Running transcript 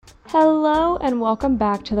Hello and welcome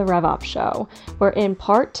back to the RevOps Show. We're in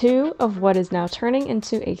part 2 of what is now turning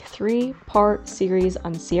into a 3-part series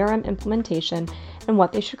on CRM implementation and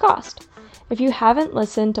what they should cost. If you haven't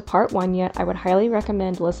listened to part 1 yet, I would highly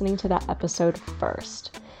recommend listening to that episode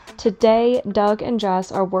first. Today, Doug and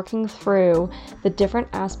Jess are working through the different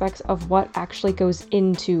aspects of what actually goes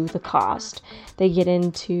into the cost. They get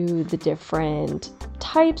into the different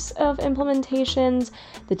types of implementations,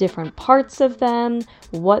 the different parts of them,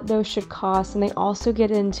 what those should cost, and they also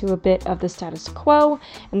get into a bit of the status quo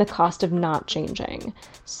and the cost of not changing.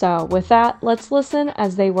 So with that, let's listen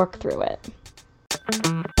as they work through it.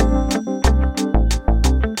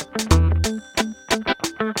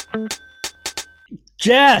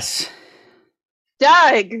 Jess!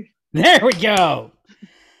 Doug! There we go.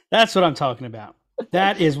 That's what I'm talking about.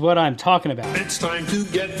 That is what I'm talking about. It's time to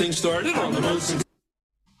get things started on the most.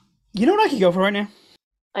 You know what I could go for right now?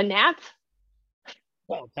 A nap?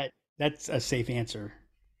 Well, that's a safe answer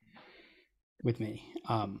with me.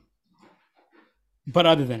 But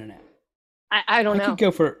other than a nap, I don't know. I could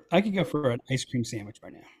go for an ice cream sandwich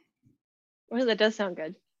right now. Well, that does sound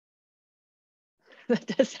good. That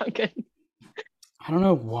does sound good. I don't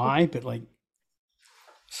know why, but like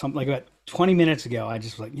about 20 minutes ago, I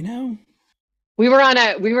just was like, we were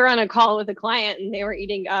on a call with a client and they were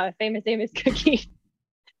eating Famous Amos cookies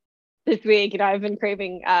this week, and I've been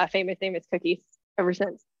craving Famous Amos cookies ever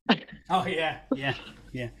since. Oh yeah.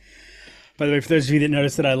 By the way, for those of you that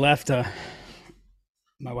noticed that I left,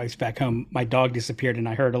 my wife's back home. My dog disappeared, and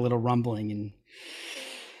I heard a little rumbling, and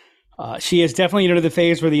she is definitely into the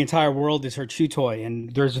phase where the entire world is her chew toy,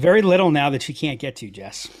 and there's very little now that she can't get to,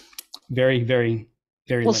 Jess. Very, very,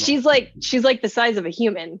 very Well, little. she's like the size of a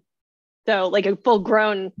human, so like a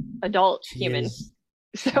full-grown adult human.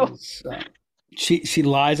 She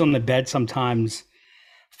lies on the bed sometimes,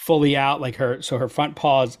 fully out, like her front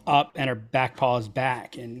paw is up and her back paw is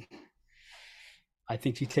back, and I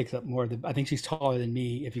think she takes up more. I think she's taller than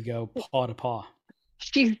me if you go paw to paw.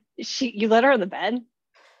 You let her on the bed?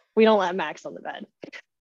 We don't let Max on the bed.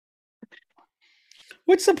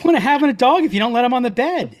 What's the point of having a dog if you don't let him on the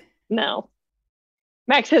bed? No.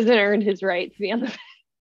 Max hasn't earned his right to be on the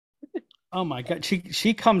bed. Oh my God.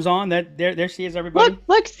 She comes on. There she is, everybody.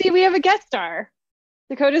 Look, see, we have a guest star.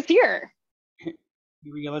 Dakota's here. Here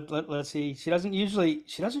we go. Let's see. She doesn't usually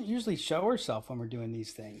show herself when we're doing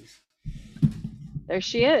these things. There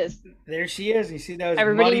she is. There she is. You see those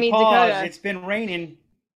Everybody muddy meet paws. Dakota. It's been raining.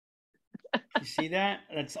 You see that?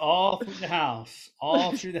 That's all through the house.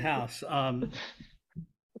 All through the house.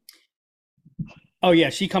 Oh yeah,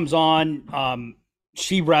 she comes on.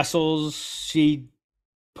 She wrestles. She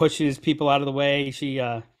pushes people out of the way. She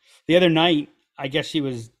the other night, I guess she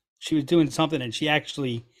was doing something, and she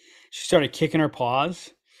started kicking her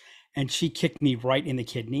paws, and she kicked me right in the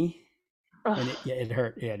kidney, and it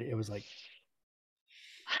hurt. Yeah, it was like,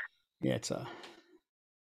 yeah, it's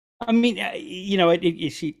I mean,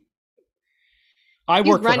 I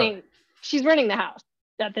work for her. She's running the house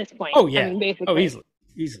at this point. Oh yeah. I mean, basically. Oh, easily.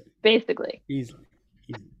 Basically. Easily.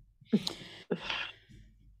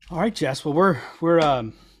 All right, Jess. Well, we're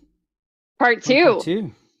part two.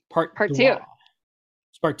 Part two.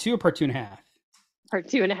 It's part 2 or part 2.5? Part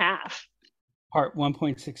 2.5. Part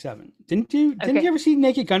 1.67. Didn't you ever see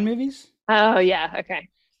Naked Gun movies? Oh yeah. Okay.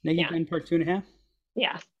 Naked Gun part 2.5?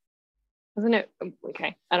 Yeah. Wasn't it?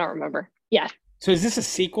 Okay. I don't remember. Yeah. So is this a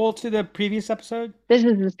sequel to the previous episode? This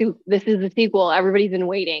is the sequel. Everybody's been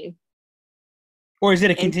waiting. Or is it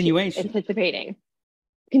a continuation? Anticipating.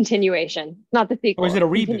 Continuation. Not the sequel. Or is it a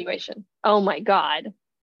reboot? Continuation. Oh my God.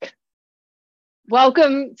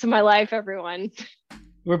 Welcome to my life, everyone.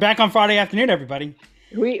 We're back on Friday afternoon, everybody.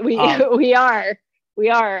 We are.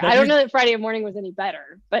 I don't know that Friday morning was any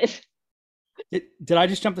better, but did I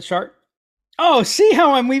just jump the shark? Oh, see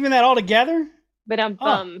how I'm weaving that all together? But I'm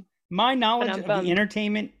bummed. My knowledge of the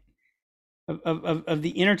entertainment of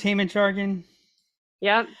the entertainment jargon.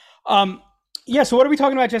 Yep. Yeah. So what are we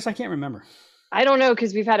talking about, Jess? I can't remember. I don't know,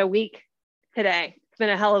 because we've had a week today. It's been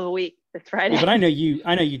a hell of a week this Friday. Yeah, but I know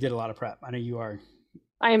you did a lot of prep. I know you are.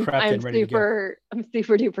 I'm super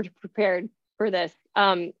duper prepared for this.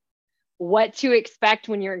 What to expect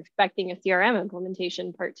when you're expecting a CRM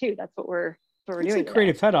implementation part 2? That's what we're doing. It's a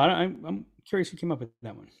creative title. I'm curious who came up with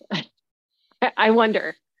that one. I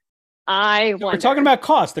wonder. We're talking about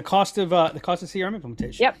the cost of CRM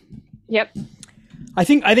implementation. Yep. I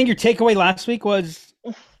think your takeaway last week was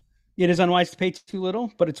it is unwise to pay too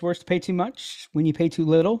little, but it's worse to pay too much when you pay too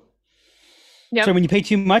little. Yep. So when you pay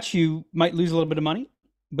too much, you might lose a little bit of money,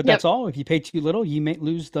 but that's all. If you pay too little, you may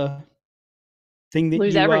lose the thing that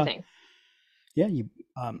lose everything.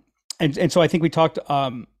 And so I think we talked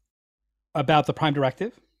about the Prime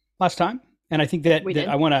Directive last time, and I think that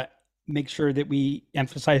I want to make sure that we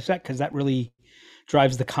emphasize that because that really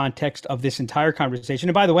drives the context of this entire conversation.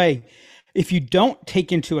 And by the way, if you don't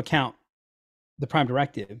take into account the Prime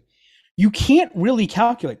Directive, you can't really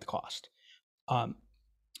calculate the cost.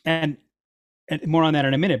 And more on that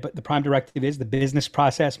in a minute, but the Prime Directive is the business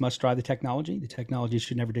process must drive the technology. The technology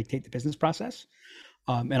should never dictate the business process.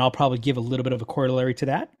 And I'll probably give a little bit of a corollary to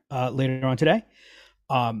that later on today.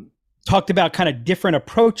 Talked about kind of different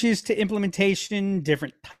approaches to implementation,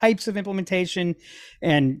 different types of implementation.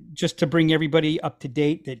 And just to bring everybody up to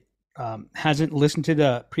date that hasn't listened to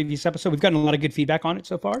the previous episode, we've gotten a lot of good feedback on it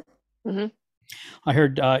so far. Mm-hmm. I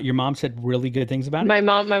heard your mom said really good things about it. My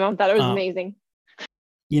mom thought it was amazing.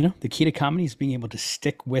 The key to comedy is being able to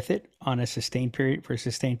stick with it on a sustained period for a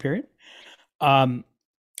sustained period.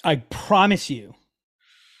 I promise you,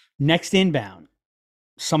 next inbound,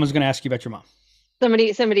 someone's going to ask you about your mom.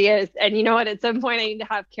 Somebody is. And you know what? At some point I need to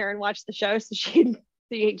have Karen watch the show so she can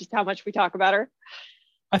see just how much we talk about her.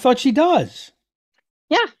 I thought she does.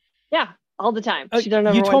 Yeah. All the time. She's our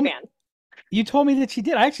number one fan. You told me that she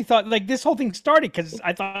did. I actually thought like this whole thing started because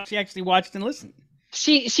I thought she actually watched and listened.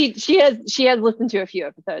 She has listened to a few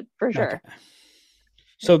episodes for sure. Okay.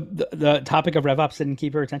 So the topic of RevOps didn't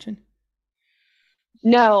keep her attention?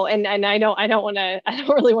 No, and I don't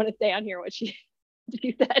really want to say on here what she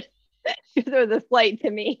said. It was a slight to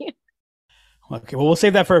me. Okay, well we'll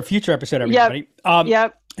save that for a future episode, everybody.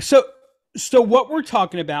 Yep. So what we're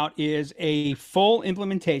talking about is a full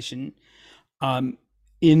implementation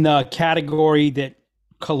in the category that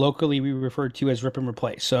colloquially we refer to as rip and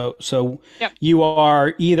replace. So yep. You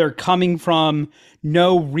are either coming from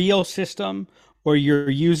no real system or you're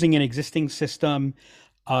using an existing system.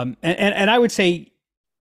 And I would say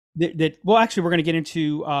that well, actually, we're going to get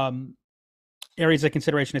into areas of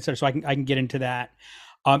consideration, et cetera. So I can get into that.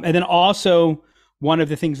 And then also one of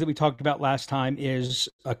the things that we talked about last time is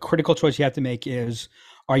a critical choice you have to make is,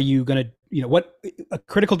 are you going to, what a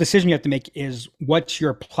critical decision you have to make is what's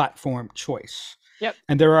your platform choice? Yep.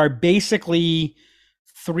 And there are basically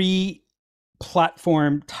 3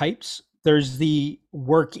 platform types. There's the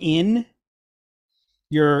work in.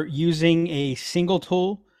 You're using a single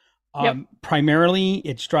tool. Yep. Primarily,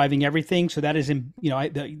 it's driving everything. So that is,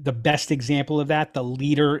 the best example of that, the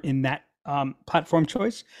leader in that platform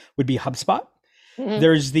choice would be HubSpot. Mm-hmm.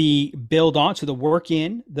 There's the build on. So the work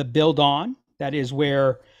in, the build on, that is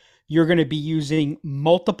where you're going to be using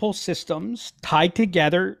multiple systems tied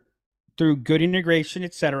together through good integration,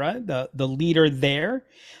 et cetera. The leader there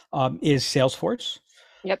is Salesforce.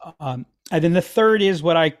 Yep. And then the third is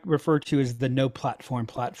what I refer to as the no platform,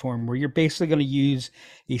 where you're basically going to use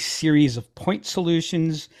a series of point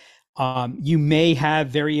solutions. You may have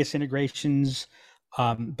various integrations,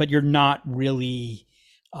 but you're not really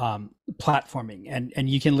platforming. And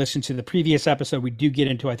you can listen to the previous episode. We do get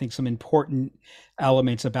into, I think, some important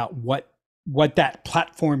elements about what that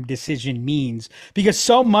platform decision means, because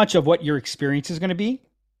so much of what your experience is going to be,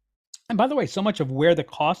 and by the way, so much of where the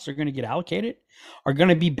costs are going to get allocated are going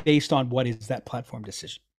to be based on what is that platform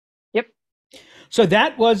decision. Yep. So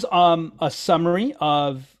that was a summary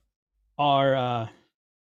of our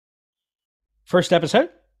first episode.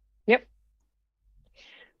 Yep.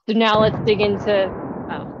 So now let's dig into.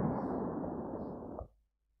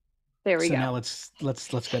 There we go. Now let's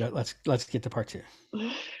get to part 2.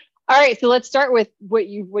 All right, so let's start with what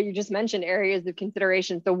you just mentioned, areas of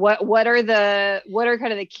consideration. So what are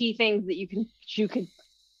kind of the key things that you could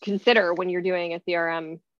consider when you're doing a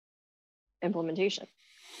CRM implementation?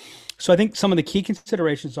 So I think some of the key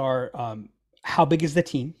considerations are how big is the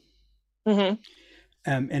team? Mm-hmm.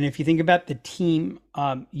 And if you think about the team,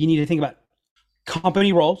 you need to think about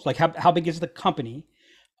company roles, like how big is the company?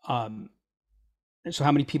 So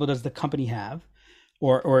how many people does the company have,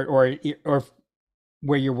 or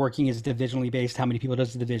where you're working is divisionally based, how many people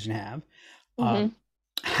does the division have? Mm-hmm.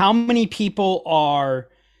 How many people are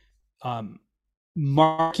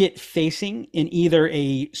market facing in either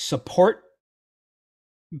a support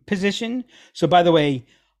position? So by the way,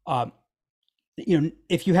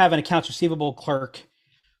 if you have an accounts receivable clerk,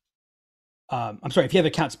 if you have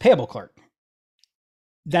accounts payable clerk,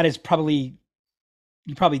 that is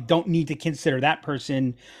you probably don't need to consider that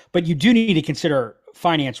person, but you do need to consider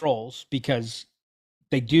finance roles because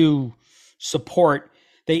they do support,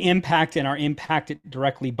 they impact and are impacted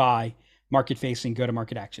directly by market-facing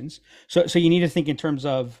go-to-market actions. So you need to think in terms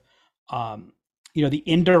of, the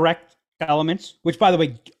indirect elements, which by the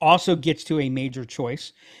way also gets to a major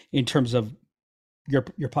choice in terms of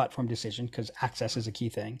your platform decision, because access is a key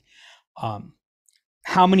thing.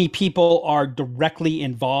 How many people are directly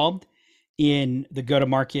involved in the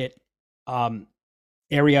go-to-market um,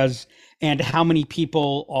 areas, and how many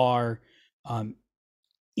people are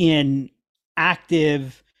in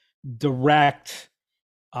active, direct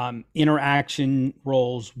interaction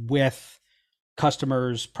roles with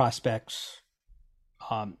customers, prospects,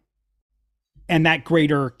 and that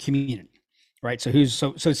greater community, right?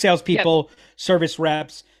 So salespeople, service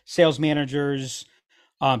reps, sales managers,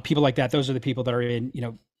 people like that. Those are the people that are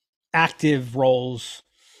in, active roles.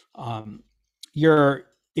 You're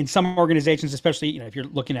in some organizations, especially, if you're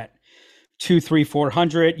looking at 2, 3,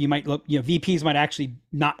 400, you might look, VPs might actually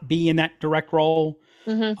not be in that direct role.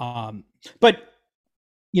 But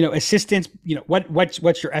assistants,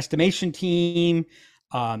 what's your estimation team,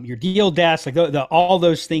 your deal desk, like all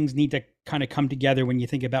those things need to kind of come together when you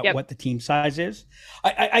think about what the team size is.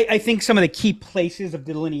 I think some of the key places of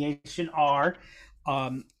delineation are,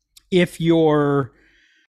 if your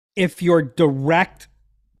direct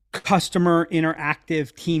customer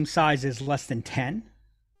interactive team size is less than 10,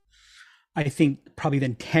 I think probably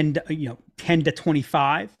then 10 to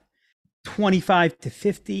 25, 25 to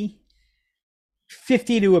 50,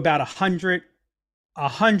 50 to about 100,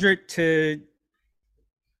 100 to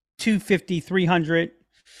 250, 300,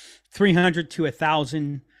 300 to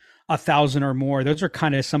 1,000, 1,000 or more. Those are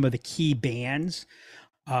kind of some of the key bands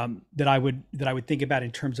that I would think about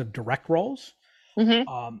in terms of direct roles.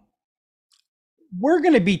 We're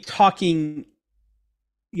going to be talking,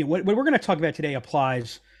 what we're going to talk about today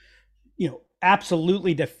applies,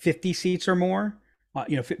 absolutely to 50 seats or more,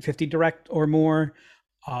 50 direct or more.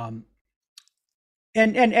 And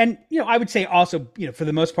I would say also, for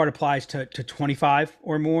the most part applies to 25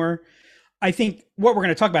 or more. I think what we're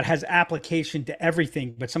going to talk about has application to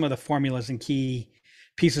everything, but some of the formulas and key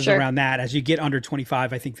pieces around that, as you get under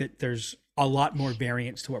 25, I think that there's a lot more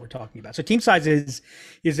variance to what we're talking about. So team size is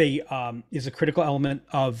a critical element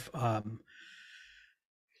of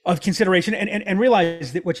consideration, and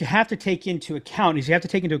realize that what you have to take into account is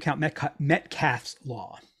Metcalfe's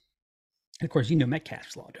law. And of course,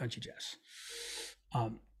 Metcalfe's law, don't you, Jess?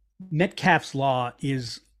 Metcalfe's law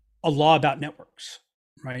is a law about networks,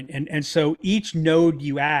 right? And so each node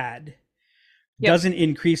you add doesn't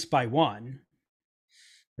increase by 1,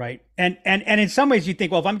 right? And in some ways you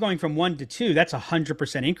think, well, if I'm going from 1 to 2, that's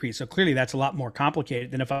 100% increase. So clearly that's a lot more complicated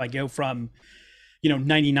than if I go from,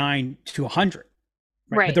 99 to 100.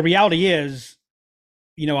 Right. But the reality is,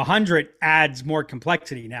 100 adds more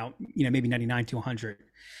complexity. Now, maybe 99 to 100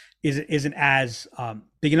 isn't as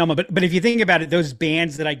big a number. But if you think about it, those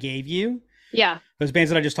bands that I gave you, those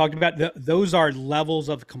bands that I just talked about, those are levels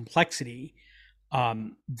of complexity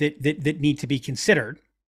that need to be considered.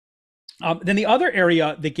 Then the other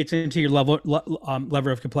area that gets into your level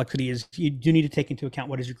of complexity is you do need to take into account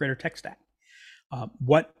what is your greater tech stack.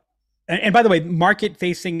 And by the way, market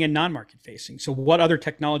facing and non-market facing. So what other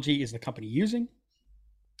technology is the company using?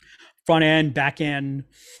 Front end, back end,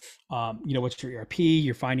 what's your ERP,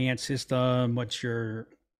 your finance system, what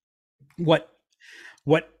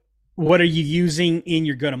are you using in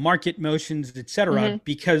your go-to-market motions, et cetera?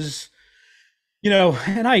 Because,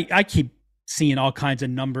 and I keep seeing all kinds of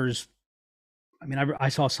numbers. I mean, I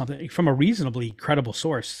saw something from a reasonably credible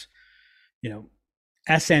source,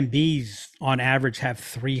 SMBs on average have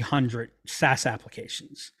 300 SaaS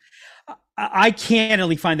applications. I can't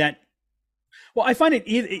really find that. Well, I find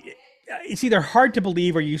it's either hard to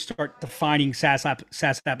believe or you start defining SaaS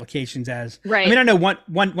applications as, right. I mean, I know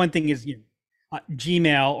one thing is,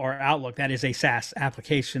 Gmail or Outlook, that is a SaaS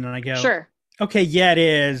application. And I go, sure. Okay, yeah, it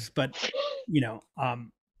is. But, and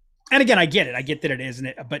again, I get that it is,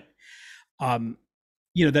 but, the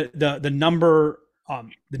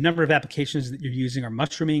number of applications that you're using are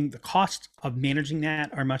mushrooming. The cost of managing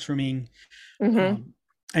that are mushrooming.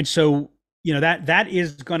 And so, that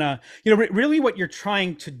is gonna, really what you're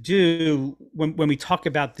trying to do when we talk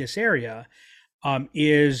about this area,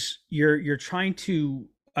 is you're trying to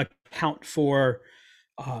account for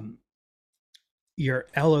your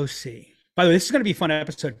LOC. By the way, this is going to be a fun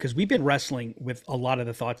episode because we've been wrestling with a lot of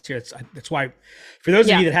the thoughts here. That's why, for those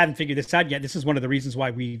of you that haven't figured this out yet, this is one of the reasons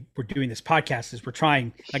why we're doing this podcast. Is we're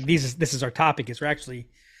trying, like, this is our topic. Is we're actually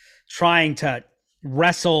trying to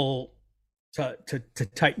wrestle to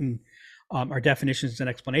tighten our definitions and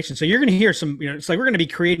explanations. So you're going to hear some. It's like we're going to be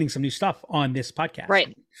creating some new stuff on this podcast.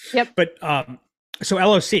 Right. Yep. But so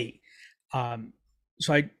LOC.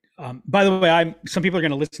 So I. By the way, some people are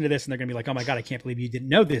going to listen to this and they're going to be like, "Oh my God, I can't believe you didn't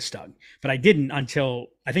know this, Doug." But I didn't until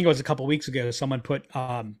I think it was a couple of weeks ago. Someone put,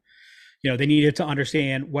 they needed to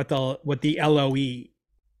understand what the LOE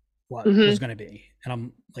was going to be, and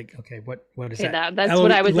I'm like, okay, what is that? That's LOE,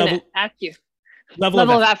 what I was going to ask you. Level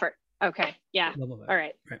of effort. Okay, yeah. All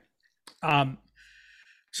right.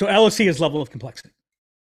 So LOC is level of complexity.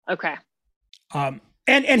 Okay. And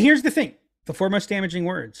here's the thing: the four most damaging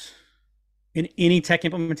words in any tech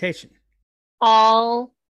implementation.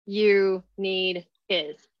 All you need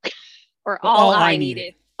is, or Well, all I need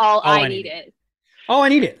is. All I need is. All I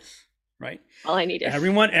need is, right? All I need is.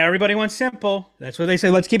 Everybody wants simple. That's what they say.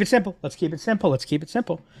 Let's keep it simple. Let's keep it simple. Let's keep it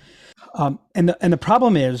simple. And the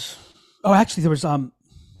problem is, actually, there was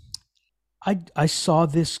I saw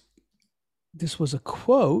this. This was a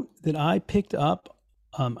quote that I picked up.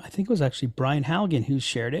 I think it was actually Brian Halligan who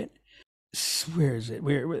shared it. Where is it?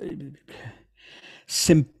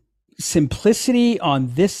 Simplicity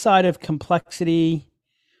on this side of complexity,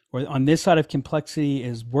 or on this side of complexity,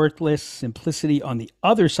 is worthless. Simplicity on the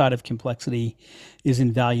other side of complexity is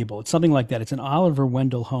invaluable. It's something like that. It's an Oliver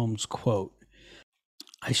Wendell Holmes quote.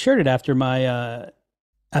 I shared it after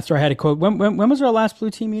after I had a quote. When was our last Blue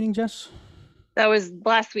Team meeting, Jess? That was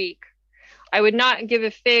last week. I would not give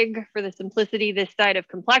a fig for the simplicity this side of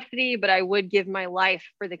complexity, but I would give my life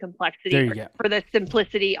for the complexity, for the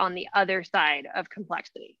simplicity on the other side of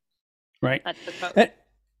complexity. Right. That's the quote.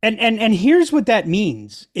 And here's what that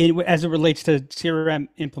means as it relates to CRM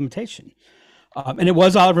implementation. And it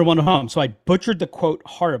was Oliver Wendell Holmes, so I butchered the quote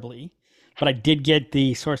horribly, but I did get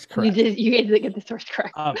the source correct. You did get the source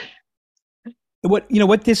correct.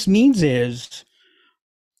 What this means is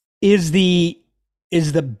the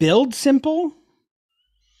build simple,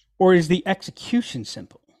 or is the execution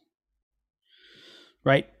simple?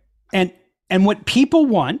 Right? And what people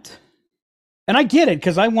want, and I get it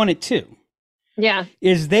because I want it too. Yeah.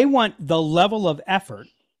 Is they want the level of effort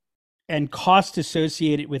and cost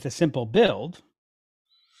associated with a simple build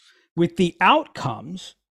with the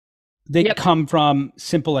outcomes that come from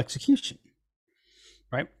simple execution.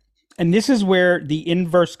 Right? And this is where the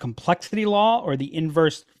inverse complexity law, or the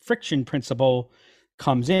inverse friction principle,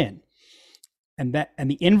 comes in. And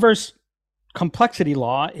the inverse complexity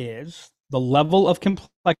law is the level of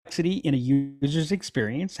complexity in a user's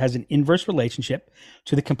experience has an inverse relationship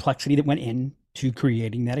to the complexity that went into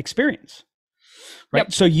creating that experience. Right?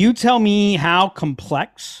 Yep. So you tell me how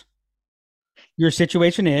complex your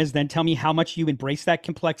situation is, then tell me how much you embrace that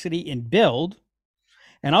complexity in build,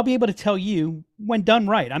 and I'll be able to tell you when done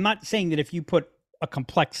right. I'm not saying that if you put a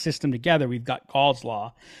complex system together, we've got Gall's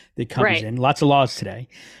law that comes in, lots of laws today,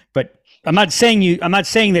 but I'm not saying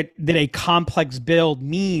that a complex build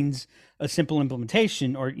means a simple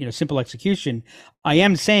implementation or simple execution. I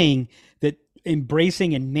am saying that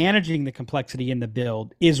embracing and managing the complexity in the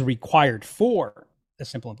build is required for a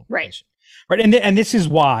simple implementation. Right. And this is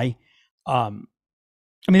why,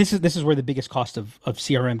 this is where the biggest cost of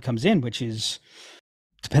CRM comes in, which is,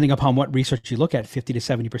 depending upon what research you look at, 50 to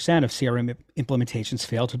 70% of CRM implementations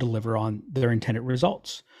fail to deliver on their intended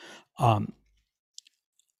results. And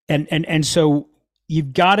so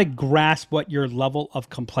you've got to grasp what your level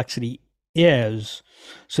of complexity is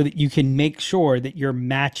so that you can make sure that you're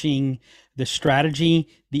matching the strategy,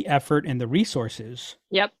 the effort, and the resources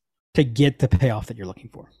to get the payoff that you're looking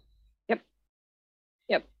for. Yep.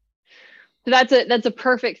 So that's a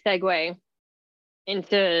perfect segue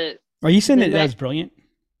into... Are you saying that was brilliant?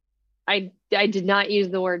 I did not use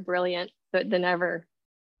the word brilliant, but that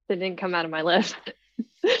didn't come out of my lips.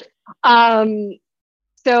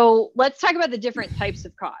 So let's talk about the different types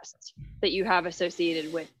of costs that you have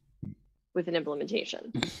associated with an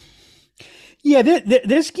implementation. Yeah,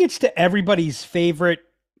 this gets to everybody's favorite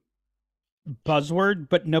buzzword,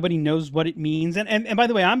 but nobody knows what it means. And by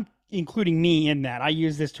the way, I'm including me in that. I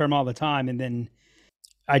use this term all the time, and then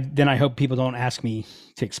I hope people don't ask me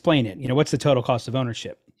to explain it. What's the total cost of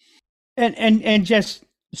ownership? And just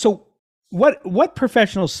so what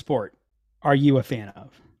professional sport are you a fan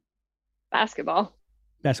of? Basketball.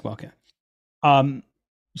 Basketball, okay.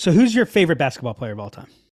 So who's your favorite basketball player of all time?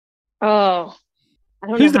 Oh, I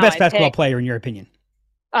don't know. Who's the best basketball player in your opinion?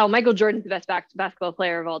 Oh, Michael Jordan's the best basketball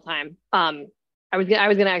player of all time. I was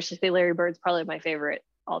gonna actually say Larry Bird's probably my favorite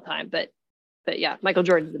all time, but yeah, Michael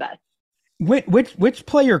Jordan's the best. Which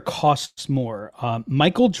player costs more,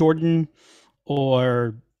 Michael Jordan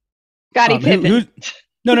or Scottie Pippen?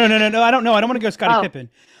 No. I don't know. I don't want to go Scottie Pippen.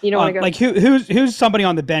 You don't want to go like who's somebody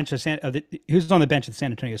on the bench who's on the bench of the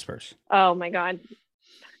San Antonio Spurs? Oh my God,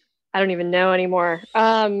 I don't even know anymore.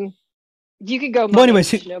 You could go. Well, anyways,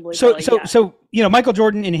 so Michael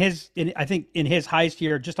Jordan in his highest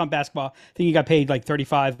year just on basketball, I think he got paid like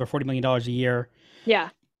 $35 or $40 million a year. Yeah.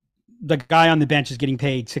 The guy on the bench is getting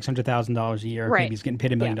paid $600,000 a year. Right. Maybe he's getting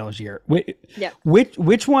paid $1 million a year. Yeah.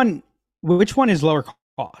 Which one is lower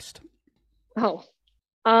cost? Oh,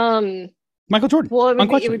 Michael Jordan. Well,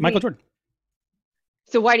 unquestionably, Michael Jordan.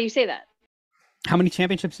 So why do you say that? How many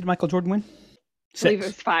championships did Michael Jordan win? believe it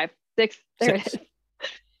was 5, 6. There it Six. is.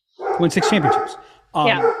 Won 6 championships.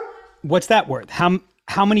 Yeah. What's that worth?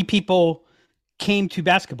 How many people came to a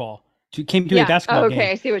basketball Yeah. basketball Okay,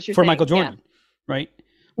 game I see what you're for saying. Michael Yeah. Jordan, right?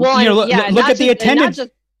 Well, You know, look, yeah, look at the attendance.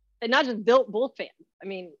 and not just Bull fans. I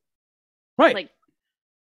mean, Right. like,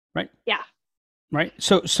 right. yeah. Right.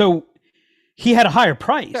 So he had a higher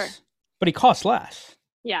price, Sure. but he cost less.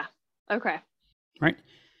 Yeah. Okay. Right.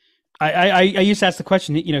 I used to ask the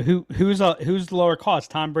question, you know, who's the lower cost,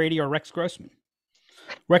 Tom Brady or Rex Grossman?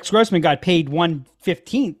 Rex Grossman got paid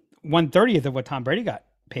 1/15th, 1/30th of what Tom Brady got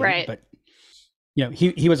paid, Right. but you know,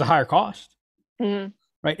 he was a higher cost. Mm-hmm.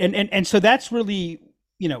 Right. And so that's really,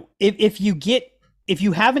 you know, if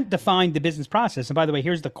you haven't defined the business process, and by the way,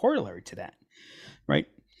 here's the corollary to that, right?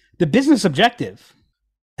 The business objective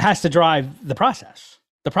has to drive the process.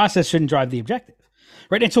 The process shouldn't drive the objective,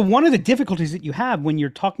 right? And so one of the difficulties that you have when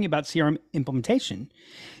you're talking about CRM implementation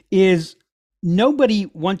is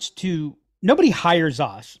nobody hires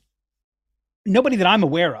us. Nobody that I'm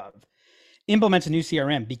aware of implements a new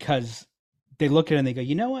CRM because they look at it and they go,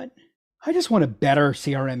 you know what? I just want a better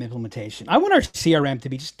CRM implementation. I want our CRM to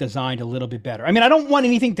be just designed a little bit better. I mean, I don't want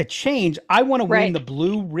anything to change. I want to win the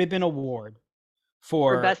Blue Ribbon Award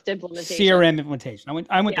for best implementation. CRM implementation. I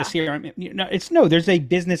want the CRM. You know, there's a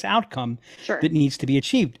business outcome that needs to be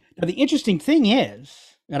achieved. Now, the interesting thing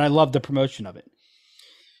is, and I love the promotion of it,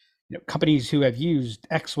 you know, companies who have used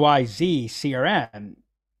XYZ CRM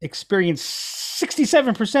experience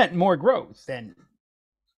 67% more growth than,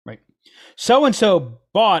 right? So-and-so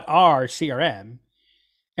bought our CRM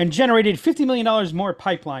and generated $50 million more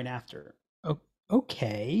pipeline after.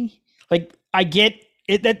 Okay. Like, I get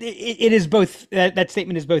it, that it is both, that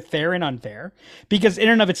statement is both fair and unfair, because in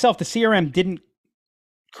and of itself, the CRM didn't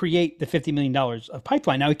create the $50 million of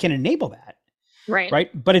pipeline. Now it can enable that. Right.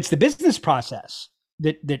 But it's the business process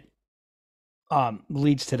that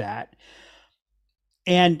leads to that.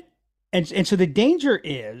 And so the danger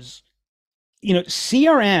is, you know,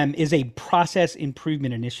 CRM is a process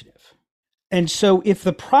improvement initiative. And so if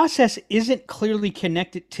the process isn't clearly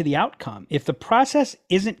connected to the outcome, if the process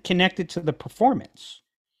isn't connected to the performance,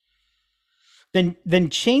 then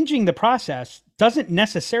changing the process doesn't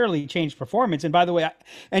necessarily change performance. And by the way,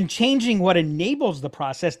 and changing what enables the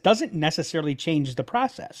process doesn't necessarily change the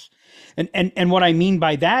process. And what I mean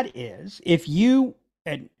by that is, if you,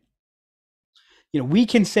 and you know, we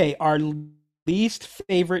can say our least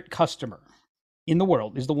favorite customer in the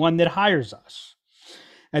world is the one that hires us.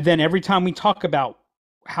 And then every time we talk about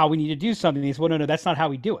how we need to do something, they say, well, no, that's not how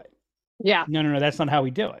we do it. Yeah. No, that's not how we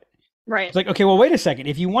do it. Right. It's like, okay, well, wait a second.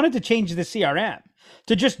 If you wanted to change the CRM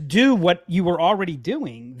to just do what you were already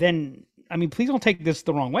doing, then, I mean, please don't take this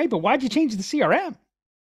the wrong way, but why'd you change the CRM?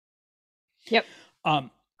 Yep.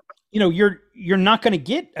 You know, you're not going to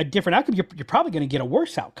get a different outcome. You're probably going to get a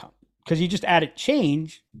worse outcome because you just added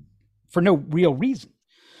change for no real reason.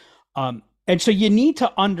 And so you need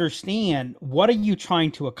to understand, what are you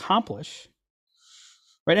trying to accomplish?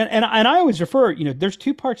 Right. And I always refer, you know, there's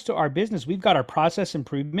 2 parts to our business. We've got our process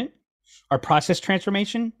improvement, our process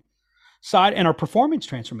transformation side, and our performance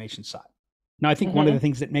transformation side. Now, I think one of the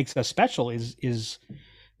things that makes us special is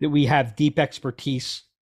that we have deep expertise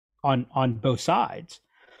on both sides.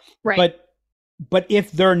 Right. But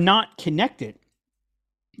if they're not connected,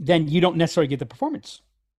 then you don't necessarily get the performance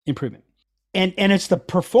improvement. And it's the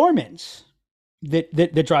performance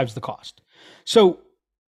that drives the cost. So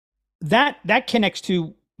that connects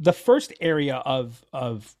to the first area of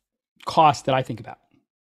cost that I think about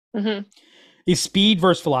is speed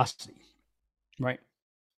versus velocity, right?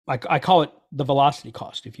 I call it the velocity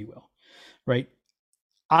cost, if you will, right?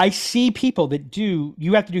 I see people that you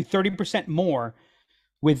have to do 30% more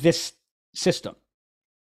with this system.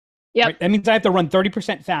 Yep. Right? That means I have to run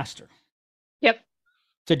 30% faster. Yep.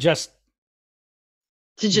 To just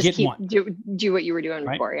do what you were doing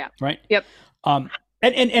before. Yeah. Right. Yep.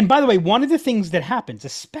 And by the way, one of the things that happens,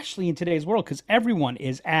 especially in today's world, because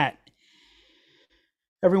everyone's an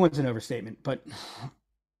overstatement, but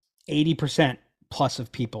 80% plus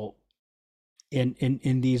of people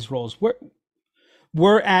in these roles,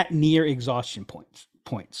 we're at near exhaustion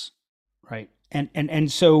points, right?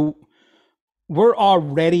 And so we're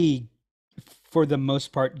already, for the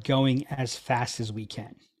most part, going as fast as we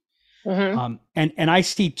can. And I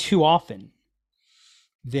see too often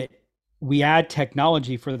that we add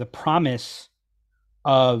technology for the promise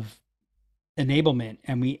of enablement,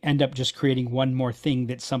 and we end up just creating one more thing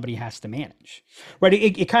that somebody has to manage, right?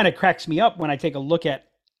 It kind of cracks me up when I take a look at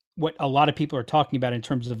what a lot of people are talking about in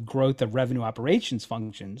terms of growth of revenue operations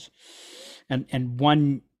functions. And I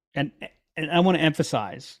want to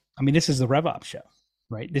emphasize, I mean, this is the RevOps show,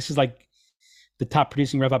 right? This is like the top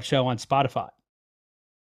producing RevOps show on Spotify,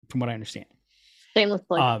 from what I understand. Shameless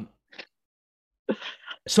plug.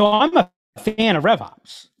 So I'm a fan of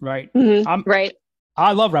RevOps, right? Right.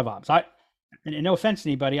 I love RevOps. And no offense to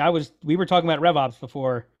anybody, we were talking about RevOps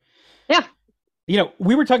before. Yeah.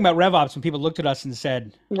 We were talking about RevOps when people looked at us and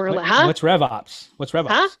said, what's RevOps? What's RevOps?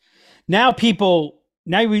 Huh? Now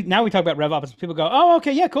we talk about RevOps and people go, oh,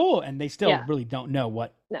 okay, yeah, cool. And they still really don't know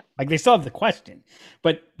what, like they still have the question,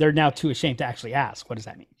 but they're now too ashamed to actually ask, what does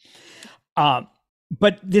that mean?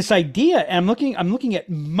 But this idea, and I'm looking at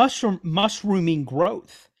mushrooming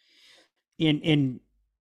growth in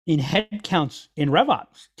headcounts in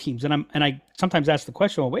RevOps teams. And I sometimes ask the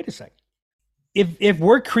question, well, wait a second. If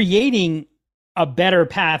we're creating a better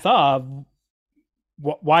path of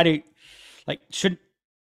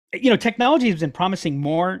technology has been promising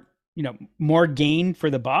more gain for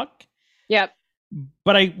the buck. Yep.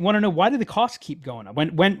 But I want to know, why do the costs keep going up?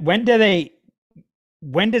 When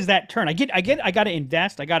does that turn? I got to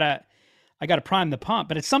invest. I got to prime the pump,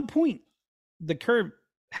 but at some point the curve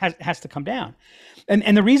has to come down.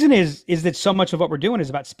 And the reason is that so much of what we're doing is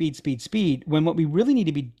about speed, when what we really need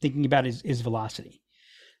to be thinking about is velocity.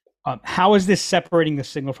 How is this separating the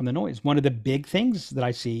signal from the noise? One of the big things that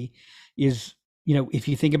I see is, if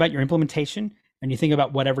you think about your implementation and you think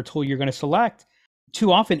about whatever tool you're going to select,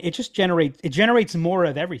 too often it just generates more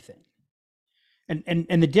of everything.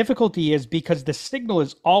 And the difficulty is because the signal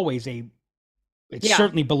is always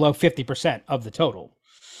certainly below 50% of the total,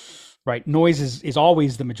 right? Noise is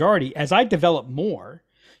always the majority. As I develop more,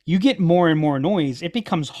 you get more and more noise. It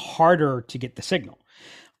becomes harder to get the signal.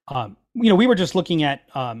 We were just looking at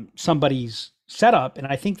somebody's setup, and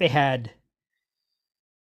I think they had,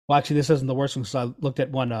 well, actually, this isn't the worst one, because I looked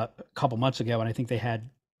at one a couple months ago, and I think they had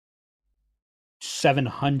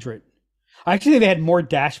 700. I actually think they had more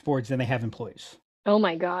dashboards than they have employees. Oh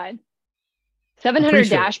my God. 700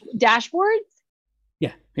 dashboards?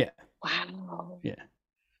 Yeah. Wow.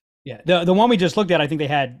 Yeah. The one we just looked at, I think they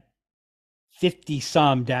had 50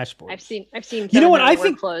 some dashboards. I've seen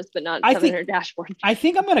workflows, but not 700 dashboards. I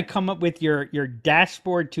think I'm going to come up with your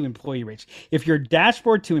dashboard to employee ratio. If your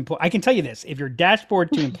dashboard to employee, I can tell you this, if your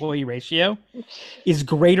dashboard to employee ratio is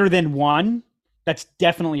greater than 1, that's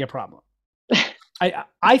definitely a problem.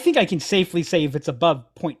 I think I can safely say if it's above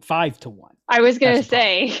 0.5 to 1. I was going to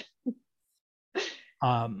say.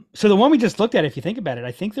 So the one we just looked at, if you think about it,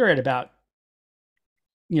 I think they're at about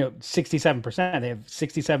 67%. They have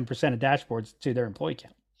 67% of dashboards to their employee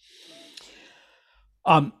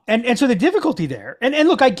count. And so the difficulty there, and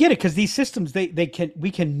look, I get it, because these systems,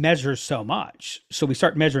 we can measure so much. So we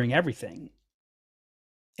start measuring everything.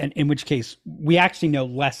 And in which case we actually know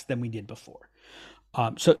less than we did before.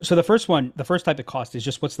 So the first type of cost is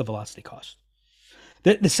just, what's the velocity cost?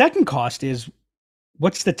 The second cost is,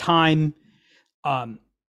 what's the time? But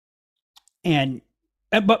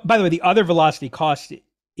by the way, the other velocity cost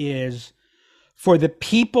is for the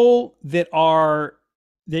people that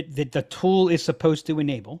the tool is supposed to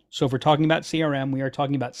enable. So if we're talking about CRM, we are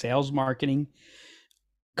talking about sales, marketing,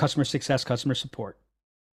 customer success, customer support.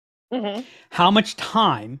 Mm-hmm. How much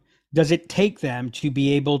time does it take them to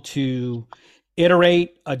be able to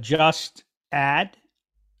iterate, adjust, add,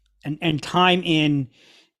 and time in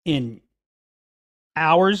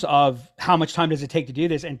hours of how much time does it take to do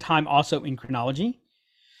this, and time also in chronology,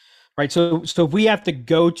 right? So if we have to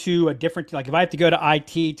go to a different, like if I have to go to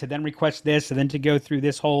IT to then request this and then to go through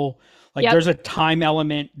this whole, there's a time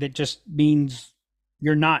element that just means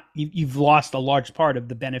you've lost a large part of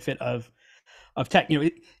the benefit of tech.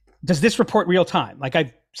 Does this report real time? Like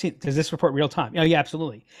I've seen, does this report real time? Oh yeah,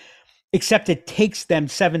 absolutely. Except it takes them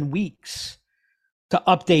 7 weeks to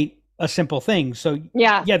update a simple thing. So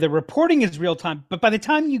the reporting is real time, but by the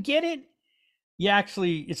time you get it,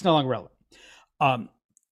 it's no longer relevant.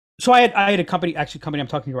 So I had a company I'm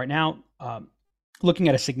talking to right now, looking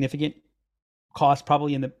at a significant cost,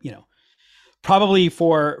 probably in the, probably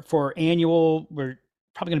for annual, we're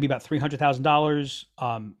probably going to be about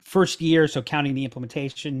 $300,000. First year, so counting the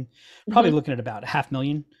implementation, probably looking at about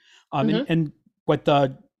 $500,000. And what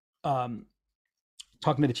the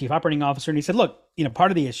talking to the chief operating officer, and he said, look,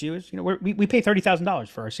 part of the issue is, we pay $30,000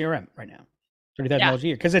 for our CRM right now, $30,000 a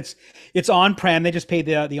year, because it's on-prem. They just pay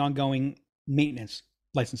the ongoing maintenance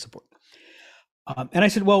license support. And I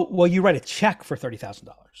said, well, you write a check for $30,000.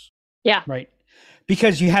 Yeah. Right.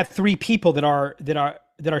 Because you have 3 people that are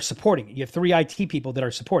supporting it. You have 3 IT people that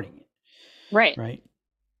are supporting it. Right. Right.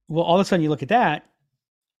 Well, all of a sudden you look at that.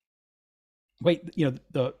 Wait,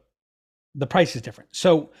 the price is different.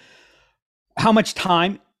 So how much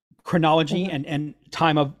time, chronology, and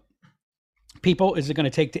time of people is it going to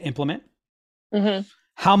take to implement? Mm-hmm.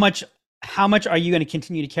 How much how much are you going to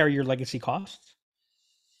continue to carry your legacy costs?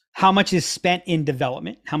 How much is spent in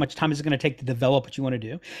development? How much time is it going to take to develop what you want to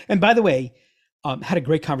do? And by the way, had a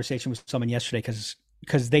great conversation with someone yesterday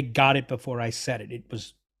because they got it before I said it. It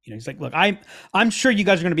was, he's like, look, I'm sure you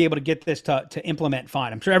guys are going to be able to get this to implement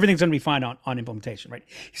fine. I'm sure everything's going to be fine on implementation, right?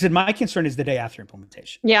 He said, my concern is the day after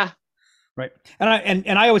implementation. Yeah. Right.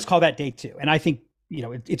 And I always call that day two. And I think,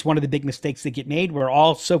 it's one of the big mistakes that get made. We're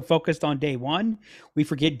all so focused on day one. We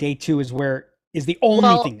forget day two is the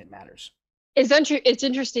only thing that matters. It's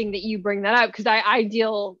interesting that you bring that up because I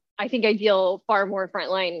think I deal far more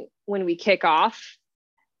frontline when we kick off.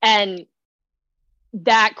 And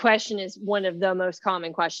that question is one of the most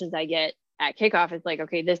common questions I get at kickoff. It's like,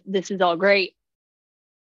 okay, this is all great.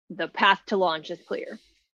 The path to launch is clear.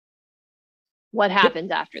 What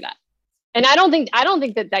happens after that? And I don't think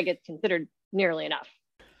that gets considered nearly enough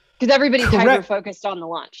because everybody's hyper focused on the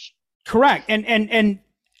launch. Correct. And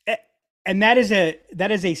that is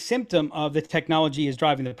a symptom of the technology is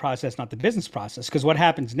driving the process, not the business process. Because what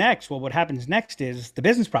happens next? Well, what happens next is the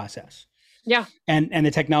business process. Yeah. And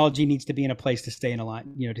the technology needs to be in a place to stay in a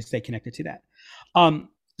line, to stay connected to that.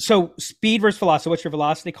 So speed versus velocity. What's your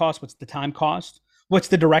velocity cost? What's the time cost? What's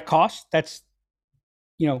the direct cost? That's,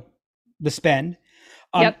 the spend.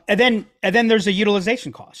 Yep. And then there's a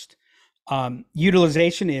utilization cost.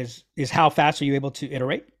 Utilization is how fast are you able to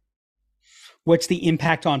iterate? What's the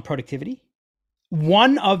impact on productivity?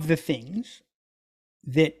 One of the things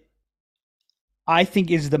that I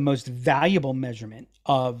think is the most valuable measurement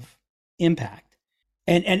of impact,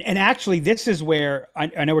 and actually this is where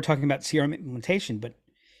I know we're talking about CRM implementation, but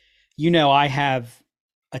I have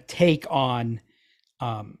a take on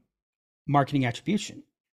marketing attribution,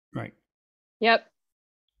 right? Yep.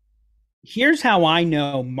 Here's how I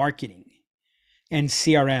know marketing and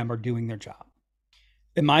CRM are doing their job.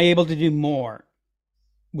 Am I able to do more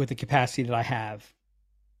with the capacity that I have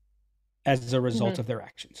as a result of their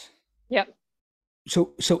actions? Yep.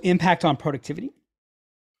 So impact on productivity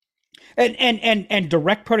and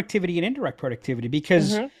direct productivity and indirect productivity,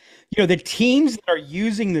 because the teams that are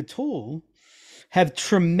using the tool have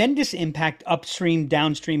tremendous impact upstream,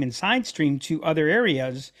 downstream, and side stream to other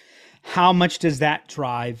areas. How much does that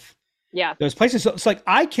drive those places? So it's like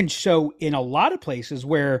I can show in a lot of places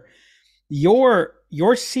where your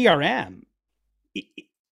CRM,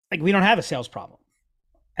 like we don't have a sales problem.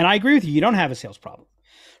 And I agree with you, you don't have a sales problem,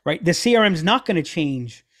 right? The CRM is not going to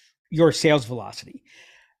change your sales velocity.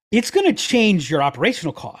 It's going to change your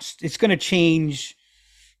operational cost. It's going to change,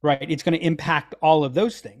 right? It's going to impact all of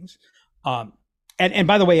those things. And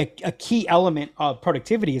by the way, a key element of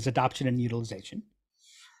productivity is adoption and utilization.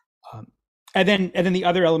 And then the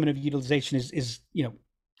other element of utilization is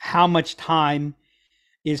how much time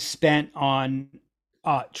is spent on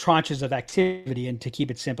tranches of activity. And to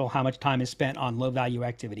keep it simple, how much time is spent on low value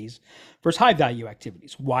activities versus high value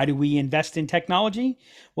activities. Why do we invest in technology?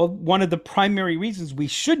 Well, one of the primary reasons we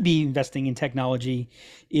should be investing in technology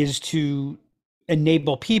is to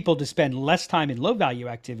enable people to spend less time in low value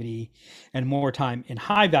activity and more time in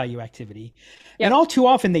high value activity. Yep. And all too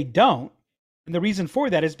often they don't. And the reason for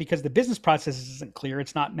that is because the business process isn't clear.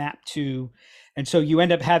 It's not mapped to, and so you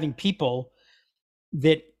end up having people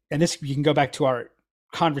that, and this, you can go back to our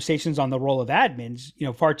conversations on the role of admins,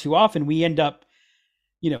 far too often we end up,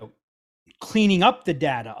 cleaning up the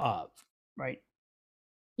data of, right?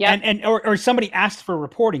 Yeah. Or somebody asks for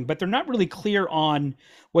reporting, but they're not really clear on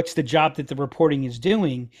what's the job that the reporting is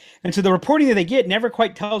doing. And so the reporting that they get never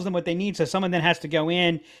quite tells them what they need. So someone then has to go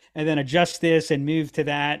in and then adjust this and move to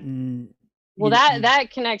that. And that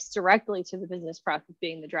connects directly to the business process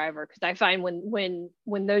being the driver. Because I find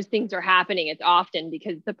when those things are happening, it's often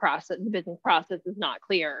because the business process is not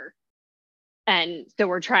clear. And so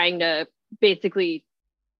we're trying to basically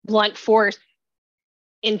blunt force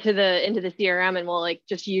into the CRM, and we'll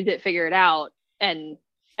just use it, figure it out, and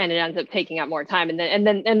it ends up taking up more time, and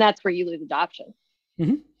then that's where you lose adoption.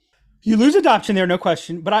 Mm-hmm. You lose adoption there, no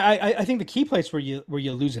question. But I think the key place where you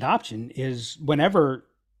lose adoption is whenever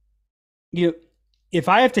if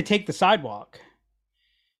I have to take the sidewalk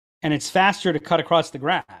and it's faster to cut across the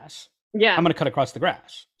grass, I'm going to cut across the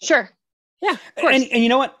grass. Sure. Yeah. Of course. And you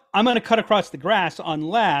know what? I'm going to cut across the grass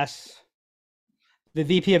unless the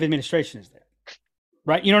VP of administration is there.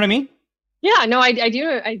 Right? You know what I mean? Yeah, no, I do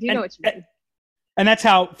know what you mean. And that's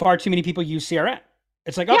how far too many people use CRM.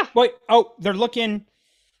 It's like, they're looking,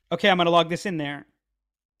 okay, I'm going to log this in there.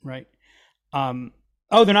 Right. They're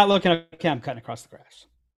not looking, okay, I'm cutting across the grass.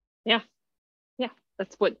 Yeah. Yeah.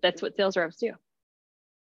 That's what sales reps do.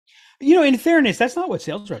 In fairness, that's not what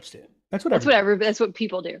sales reps do. That's what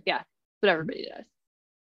people do. Yeah. That's what everybody does.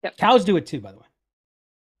 Yep. Cows do it too, by the way.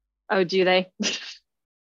 Oh, do they?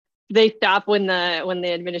 They stop when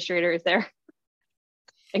the administrator is there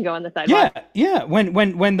and go on the Yeah, sidewalk. yeah.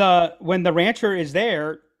 When the rancher is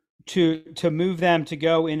there to move them to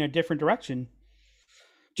go in a different direction.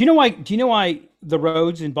 Do you know why the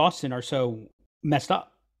roads in Boston are so messed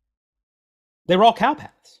up? They were all cow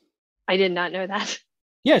paths. I did not know that.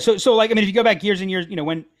 Yeah, so like I mean, if you go back years and years,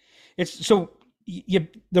 when it's so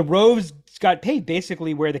the roads got paved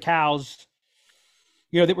basically where the cows,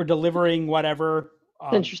 that were delivering whatever,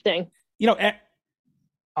 It's interesting. you know,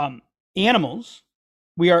 a- animals.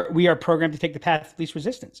 We are programmed to take the path of least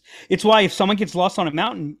resistance. It's why if someone gets lost on a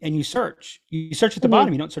mountain and you search at the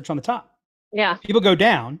bottom, you don't search on the top. Yeah, People go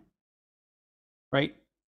down, right?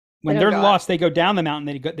 they When don't they're go up. lost, they go down the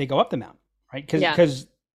mountain. They go up the mountain, right? Because Yeah.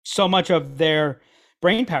 so much of their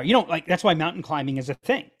brain power, like that's why mountain climbing is a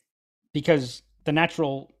thing, because the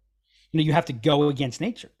natural, you have to go against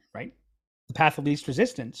nature, right? The path of least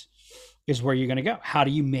resistance is where you're going to go. How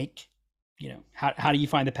do you make, how do you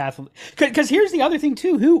find the path? Because here's the other thing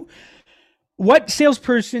too: what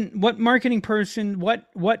salesperson, what marketing person,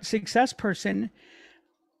 what success person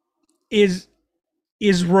is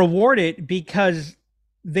rewarded because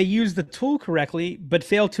they use the tool correctly but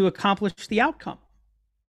fail to accomplish the outcome.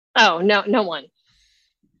 Oh, no, no one.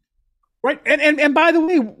 Right. And by the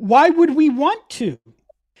way, why would we want to?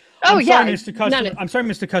 Oh, I'm yeah. sorry, Mr. Customer. I'm sorry,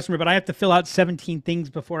 Mr. Customer, but I have to fill out 17 things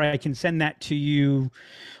before I can send that to you.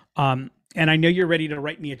 And I know you're ready to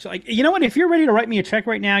write me a check. Like, you know what? If you're ready to write me a check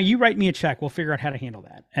right now, you write me a check. We'll figure out how to handle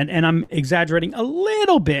that. And I'm exaggerating a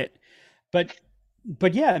little bit, but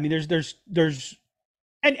yeah, I mean, there's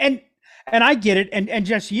and I get it, and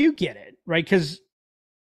Jess, you get it, right? Because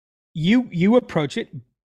you approach it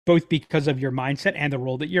both because of your mindset and the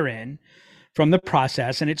role that you're in from the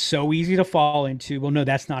process, and it's so easy to fall into, well, no,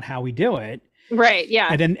 that's not how we do it. Right. Yeah.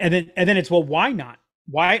 And then it's, well, why not?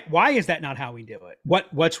 Why is that not how we do it?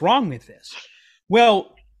 What's wrong with this?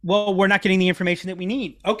 Well, we're not getting the information that we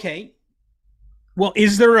need. Okay. Well,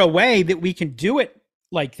 is there a way that we can do it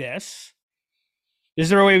like this? Is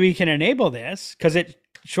there a way we can enable this? Because it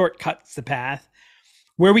shortcuts the path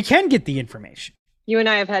where we can get the information. You and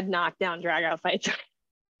I have had knockdown drag out fights.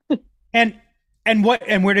 And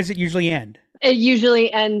where does it usually end? It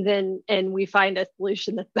usually ends in we find a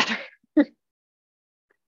solution that's better.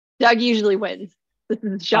 Doug usually wins. This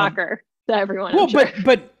is a shocker to everyone. Well, I'm sure.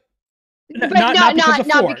 but not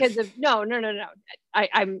because of no.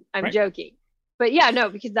 I'm right? joking. But yeah, no,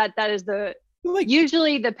 because that is the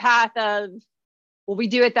usually the path of, well, we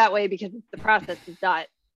do it that way because the process is not,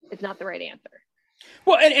 it's not the right answer.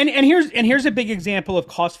 Well, and here's a big example of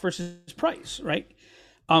cost versus price, right?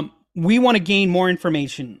 We want to gain more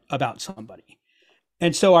information about somebody,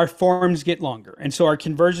 and so our forms get longer, and so our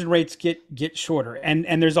conversion rates get shorter,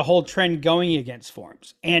 and there's a whole trend going against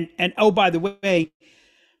forms. And oh, by the way,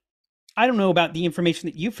 I don't know about the information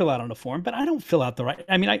that you fill out on a form, but I don't fill out the right.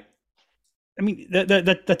 I mean,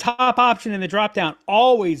 the top option in the drop down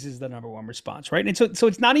always is the number one response, right? And so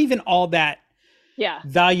it's not even all that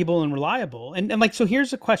valuable and reliable. And like, so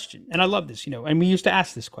here's a question, and I love this, and we used to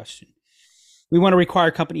ask this question. We want to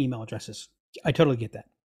require company email addresses. I totally get that.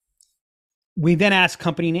 We then ask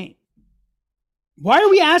company name. Why are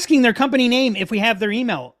we asking their company name if we have their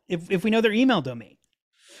email, if we know their email domain?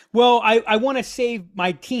 Well, I want to save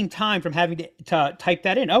my team time from having to type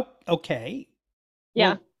that in. Oh, okay.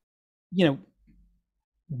 Yeah. Well,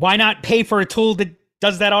 why not pay for a tool that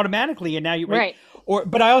does that automatically? And now right.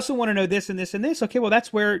 But I also want to know this and this and this. Okay, well,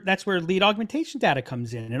 that's where lead augmentation data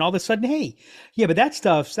comes in. And all of a sudden, hey, yeah, but that's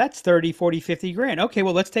 30, 40, 50 grand. Okay,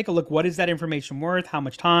 well, let's take a look. What is that information worth? How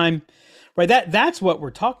much time? Right. That's what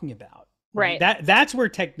we're talking about. Right. That's where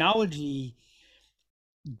technology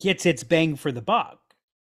gets its bang for the buck.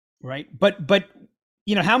 Right. But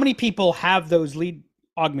how many people have those lead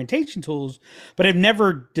augmentation tools, but have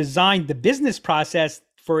never designed the business process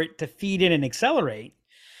for it to feed in and accelerate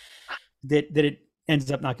that it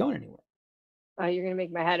ends up not going anywhere? Oh, you're going to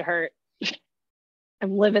make my head hurt.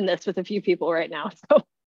 I'm living this with a few people right now. So.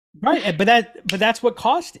 Right. But that's what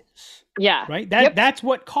cost is. Yeah. Right. That's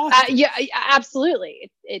what cost is. Yeah,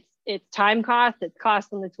 absolutely. It's time cost. It's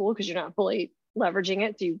cost on the tool because you're not fully leveraging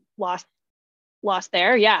it. So you lost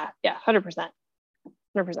there. Yeah. 100%.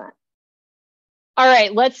 All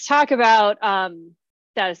right. Let's talk about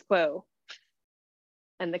status quo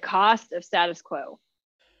and the cost of status quo.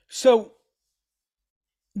 So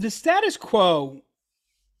the status quo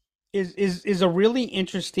is a really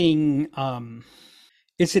interesting,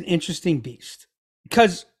 it's an interesting beast,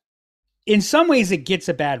 because in some ways it gets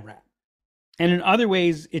a bad rap, and in other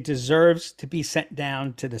ways it deserves to be sent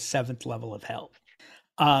down to the 7th level of hell.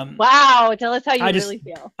 Wow, tell us how you really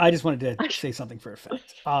feel. I just wanted to say something for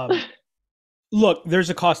effect. Look, there's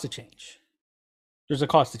a cost to change. There's a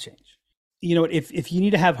cost to change. You know, if you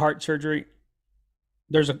need to have heart surgery,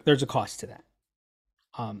 there's a cost to that.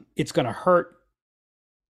 It's going to hurt.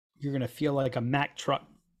 You're going to feel like a Mack truck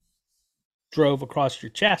drove across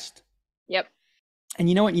your chest. Yep. And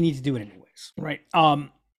you know what? You need to do it anyways, right?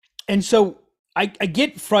 And so I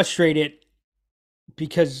get frustrated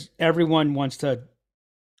because everyone wants to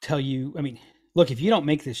tell you. I mean, look, if you don't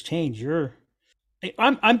make this change, we're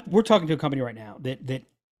talking to a company right now that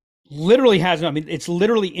literally has no. I mean, it's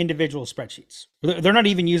literally individual spreadsheets. They're not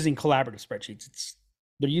even using collaborative spreadsheets.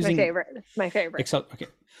 They're using my favorite Excel. Okay.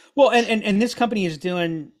 Well, and this company is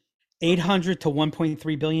doing 800 to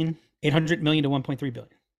 1.3 billion, 800 million to 1.3 billion.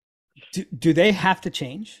 Do they have to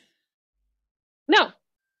change? No.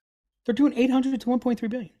 They're doing 800 to 1.3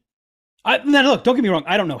 billion. Now look, don't get me wrong.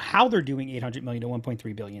 I don't know how they're doing 800 million to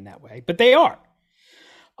 1.3 billion that way, but they are.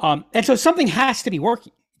 And so something has to be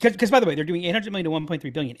working because by the way, they're doing 800 million to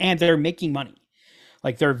 1.3 billion and they're making money.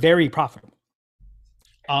 Like they're very profitable.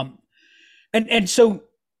 And so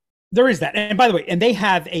there is that. And by the way, and they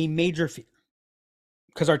have a major fear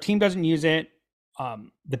because our team doesn't use it.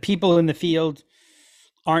 The people in the field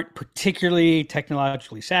aren't particularly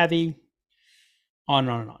technologically savvy, on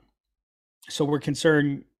and on and on. So we're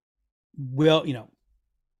concerned, we've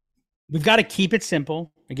got to keep it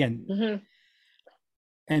simple. Again,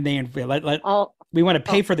 and we want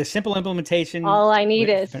to pay for the simple implementation. All I need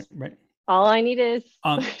is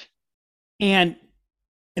and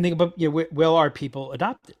think about, will our people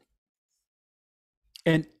adopt it?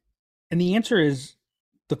 And the answer is,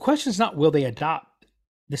 the question is not will they adopt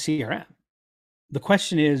the CRM. The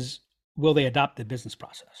question is, will they adopt the business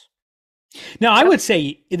process? Now, I would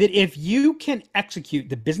say that if you can execute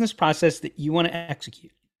the business process that you want to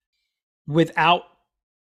execute without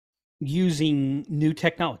using new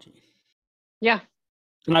technology, then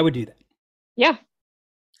I would do that. Yeah.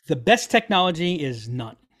 The best technology is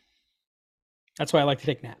none. That's why I like to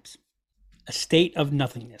take naps. A state of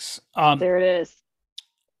nothingness. There it is.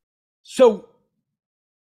 So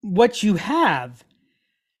what you have,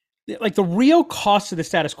 like the real cost of the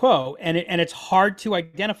status quo, and it's hard to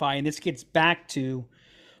identify, and this gets back to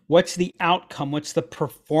what's the outcome, what's the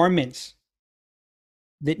performance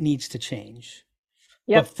that needs to change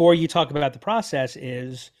before you talk about the process,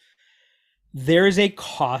 is there is a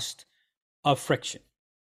cost of friction,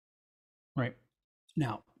 right?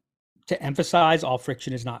 Now, to emphasize, all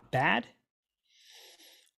friction is not bad,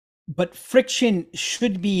 but friction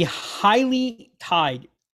should be highly tied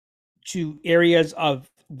to areas of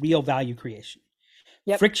real value creation.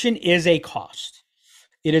 Friction is a cost.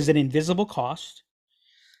 It is an invisible cost.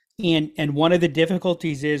 And one of the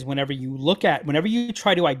difficulties is whenever you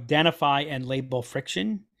try to identify and label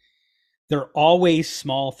friction, they're always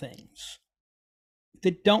small things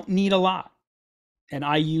that don't need a lot. And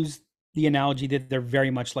I use the analogy that they're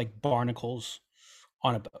very much like barnacles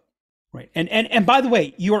on a boat, right? And by the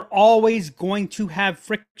way, you're always going to have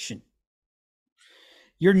friction.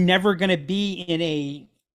 You're never going to be in a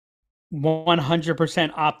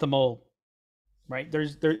 100% optimal, right?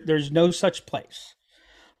 There's no such place.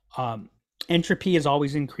 Entropy is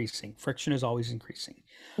always increasing. Friction is always increasing.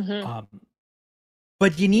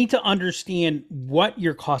 But you need to understand what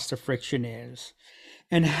your cost of friction is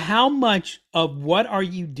and how much of what are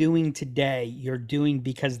you doing today you're doing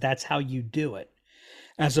because that's how you do it,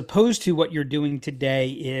 as opposed to what you're doing today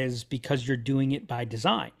is because you're doing it by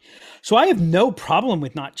design. So I have no problem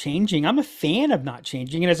with not changing. I'm a fan of not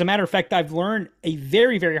changing. And as a matter of fact, I've learned a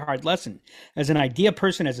very, very hard lesson. As an idea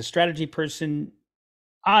person, as a strategy person,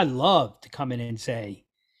 I love to come in and say,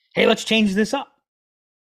 hey, let's change this up.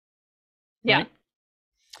 Yeah. Right?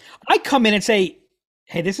 I come in and say,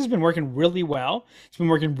 hey, this has been working really well. It's been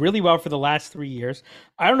working really well for the last 3 years.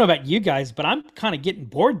 I don't know about you guys, but I'm kind of getting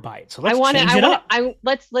bored by it. So let's change it up.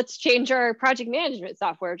 Let's change our project management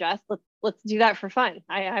software, Jess. Let's do that for fun.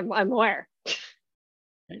 I'm aware.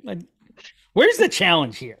 Like, where's the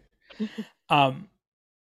challenge here?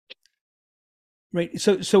 Right.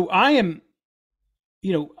 So I am,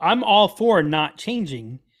 I'm all for not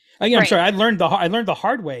changing. I'm sorry. I learned the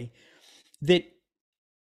hard way that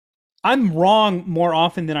I'm wrong more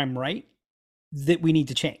often than I'm right, that we need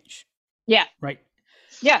to change. Yeah. Right.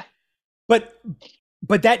 Yeah. But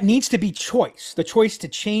that needs to be choice. The choice to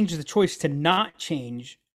change, the choice to not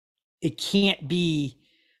change. It can't be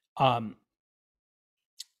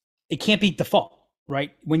default,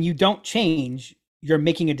 right? When you don't change, you're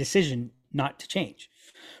making a decision not to change.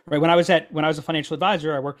 right? When I was a financial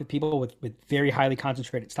advisor, I worked with people with very highly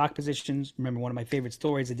concentrated stock positions. Remember one of my favorite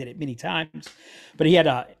stories? I did it many times, but he had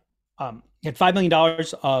 $5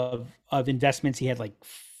 million of investments. He had like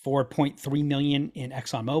 4.3 million in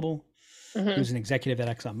ExxonMobil. He was an executive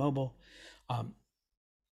at ExxonMobil.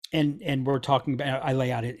 And we're talking about, I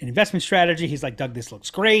lay out an investment strategy. He's like, Doug, this looks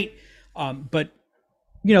great. But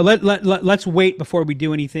let's wait before we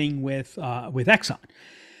do anything with Exxon.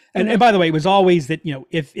 And by the way, it was always that,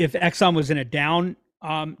 if Exxon was in a down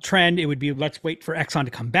trend, it would be, let's wait for Exxon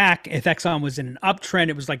to come back. If Exxon was in an uptrend,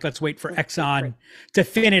 it was like, let's wait for Exxon to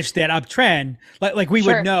finish that uptrend. Like we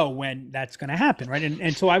would know when that's going to happen. Right.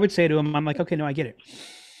 And so I would say to him, I'm like, okay, no, I get it.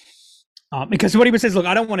 Because what he would say is, look,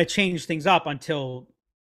 I don't want to change things up until.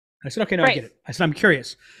 I said, okay, no, I get it. I said, I'm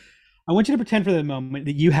curious. I want you to pretend for the moment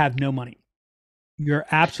that you have no money. You're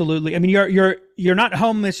absolutely, I mean, you're not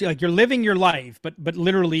homeless. Like, you're living your life, but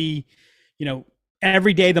literally,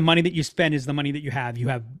 every day the money that you spend is the money that you have. You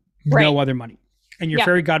have no other money. And your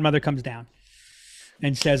fairy godmother comes down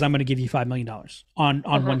and says, I'm going to give you $5 million on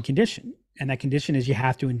one condition. And that condition is you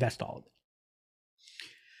have to invest all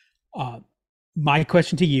of it. My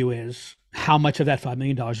question to you is, how much of that $5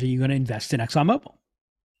 million are you going to invest in ExxonMobil?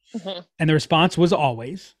 And the response was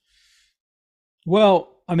always, well,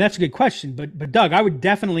 I mean, that's a good question, but Doug, I would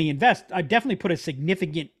definitely invest. I'd definitely put a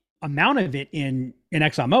significant amount of it in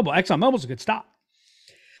ExxonMobil. ExxonMobil's a good stock.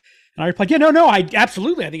 And I replied, yeah, no, I think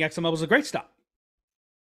ExxonMobil's a great stock.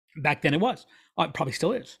 Back then it was. It probably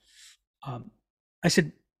still is. I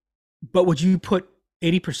said, but would you put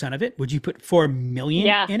 80% of it? Would you put 4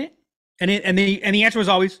 million in it? And the answer was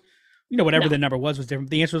always, whatever the number was different.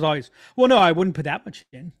 The answer was always, well, no, I wouldn't put that much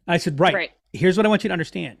in. I said, right. Here's what I want you to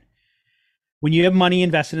understand. When you have money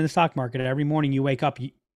invested in the stock market, every morning you wake up,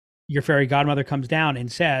 your fairy godmother comes down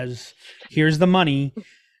and says, here's the money.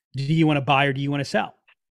 Do you want to buy or do you want to sell?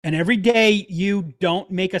 And every day you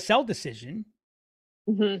don't make a sell decision,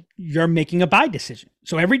 you're making a buy decision.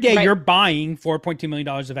 So every day you're buying $4.2 million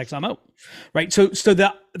of ExxonMobil, right? So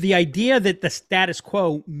the idea that the status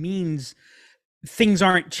quo means things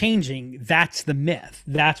aren't changing, that's the myth.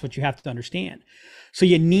 That's what you have to understand. So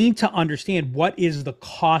you need to understand, what is the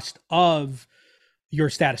cost of your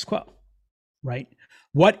status quo, right?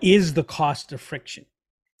 What is the cost of friction?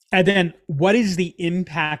 And then what is the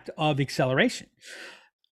impact of acceleration?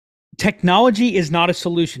 Technology is not a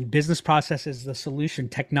solution. Business process is the solution.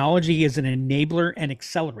 Technology is an enabler and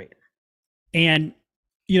accelerator. And,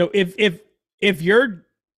 if you're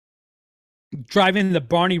driving the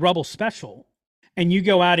Barney Rubble special and you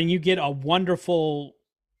go out and you get a wonderful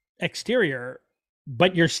exterior,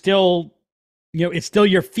 but you're still, it's still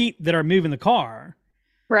your feet that are moving the car,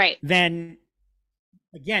 right? Then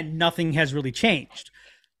again, nothing has really changed.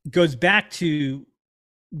 It goes back to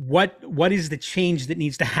what is the change that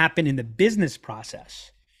needs to happen in the business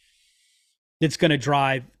process that's going to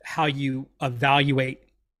drive how you evaluate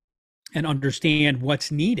and understand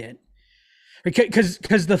what's needed. Because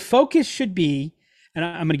the focus should be, and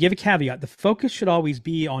I'm going to give a caveat, the focus should always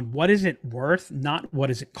be on what is it worth, not what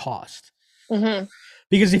does it cost.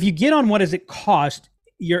 Because if you get on what does it cost,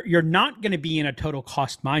 you're not going to be in a total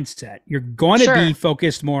cost mindset. You're going to be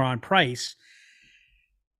focused more on price,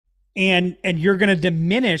 and you're going to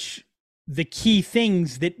diminish the key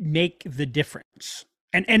things that make the difference.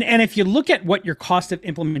 And if you look at what your cost of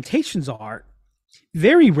implementations are,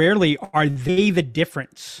 very rarely are they the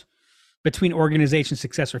difference between organization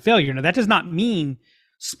success or failure. Now, that does not mean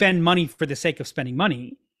spend money for the sake of spending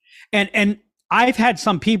money. And I've had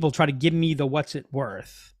some people try to give me the what's it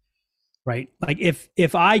worth, right? Like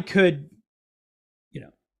if I could,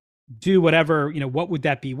 do whatever, what would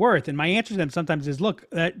that be worth? And my answer to them sometimes is, look,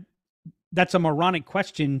 that's a moronic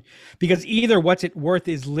question, because either what's it worth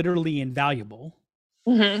is literally invaluable.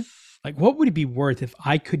 Like, what would it be worth if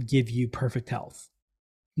I could give you perfect health?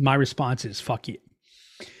 My response is, fuck you.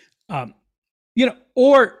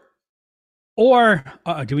 Or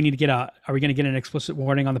do we need to get are we going to get an explicit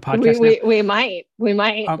warning on the podcast? We might.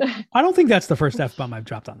 I don't think that's the first F-bomb I've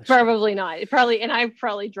dropped on this Probably not. And I've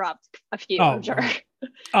probably dropped a few, I'm sure.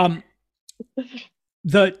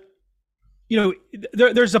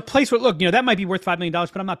 There's a place where, look, that might be worth $5 million,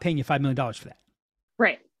 but I'm not paying you $5 million for that.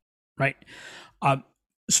 Right.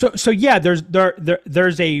 So yeah, there's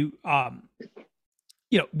a,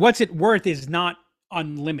 what's it worth is not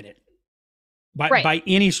unlimited by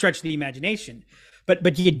any stretch of the imagination.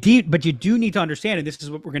 But you do need to understand, and this is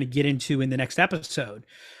what we're going to get into in the next episode.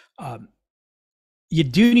 You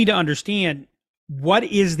do need to understand, what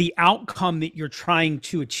is the outcome that you're trying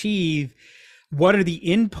to achieve? What are the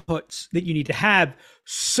inputs that you need to have,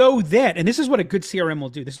 so that, and this is what a good CRM will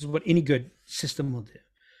do. This is what any good system will do.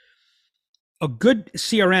 a good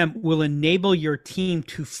CRM will enable your team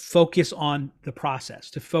to focus on the process,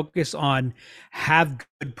 to focus on have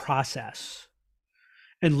good process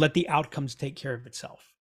and let the outcomes take care of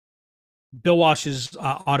itself. Bill Walsh's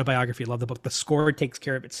autobiography, I love the book, The Score Takes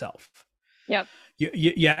Care of Itself. Yep.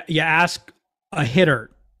 You ask a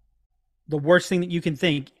hitter, the worst thing that you can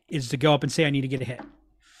think is to go up and say, I need to get a hit.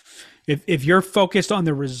 If you're focused on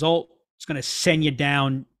the result, it's going to send you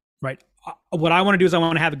down, right? What I want to do is I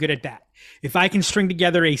want to have a good at bat. If I can string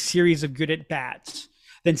together a series of good at bats,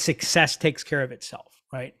 then success takes care of itself,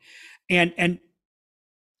 right? And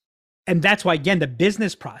that's why, again, the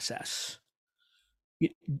business process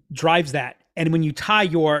drives that. And when you tie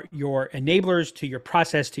your enablers to your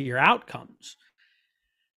process to your outcomes,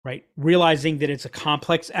 right? Realizing that it's a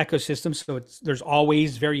complex ecosystem, so there's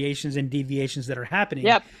always variations and deviations that are happening.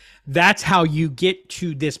 Yep. That's how you get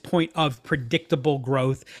to this point of predictable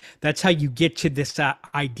growth. That's how you get to this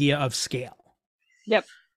idea of scale. Yep.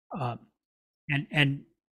 And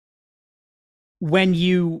when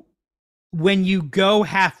you go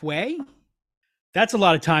halfway, that's a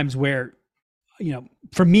lot of times where,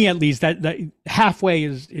 for me at least, that halfway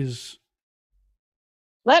is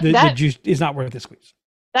the juice is not worth the squeeze.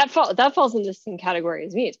 That falls into the same category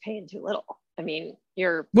as me. It's paying too little. I mean,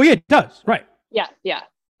 well, yeah, it does, right? Yeah,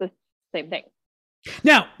 the same thing.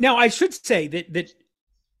 Now I should say that,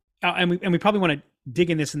 and we probably want to dig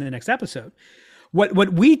in this in the next episode.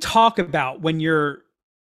 What we talk about when you're,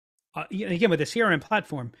 again, with a CRM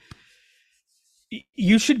platform,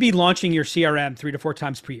 you should be launching your CRM 3 to 4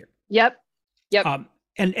 times per year. Yep.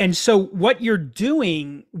 And so what you're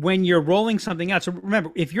doing when you're rolling something out, so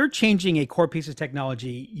remember, if you're changing a core piece of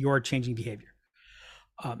technology, you're changing behavior.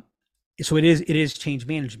 So it is change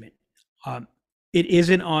management. It is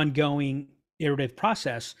an ongoing iterative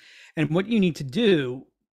process. And what you need to do,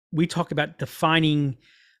 we talk about defining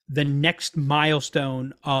the next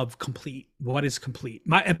milestone of complete. What is complete?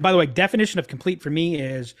 By the way, definition of complete for me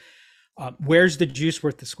is where's the juice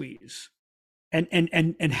worth the squeeze?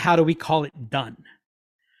 And how do we call it done?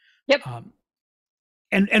 Yep.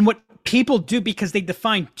 And what people do, because they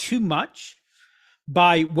define too much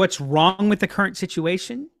by what's wrong with the current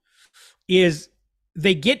situation, is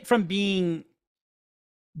they get from being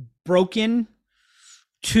broken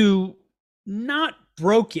to not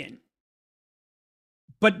broken.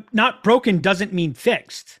 But not broken doesn't mean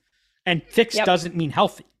fixed, and fixed doesn't mean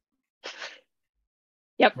healthy.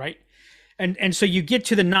 Yep. Right. And so you get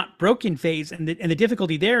to the not broken phase, and the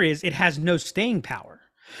difficulty there is it has no staying power.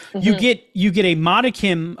 Mm-hmm. You get a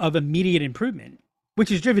modicum of immediate improvement,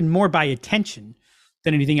 which is driven more by attention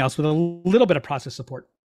than anything else, with a little bit of process support.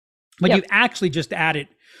 But you've actually just added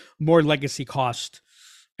more legacy cost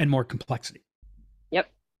and more complexity. Yep,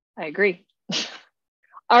 I agree.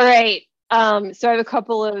 All right. So I have a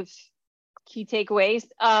couple of key takeaways.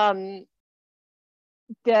 The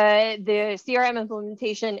CRM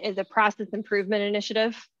implementation is a process improvement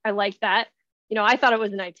initiative. I like that. I thought it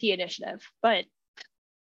was an IT initiative, but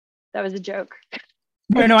that was a joke.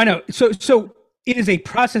 No, I know. So it is a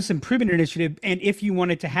process improvement initiative, and if you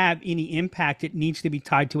want it to have any impact, it needs to be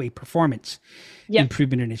tied to a performance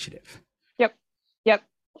improvement initiative. Yep.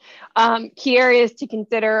 Key areas to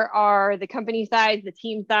consider are the company size, the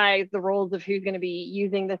team size, the roles of who's going to be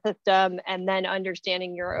using the system, and then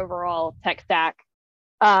understanding your overall tech stack.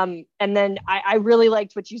 And then I really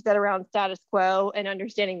liked what you said around status quo and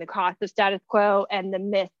understanding the cost of status quo, and the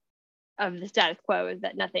myth of the status quo is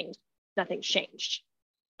that nothing's changed,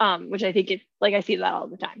 which I think is, like, I see that all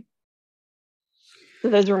the time. So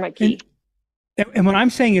those were my key. And what I'm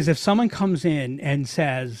saying is, if someone comes in and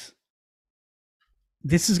says,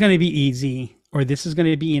 this is going to be easy, or this is going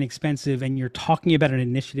to be inexpensive, and you're talking about an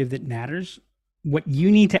initiative that matters, what you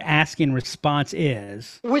need to ask in response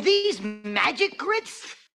is, were these magic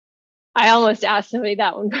grits? I almost asked somebody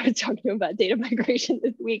that when I was talking about data migration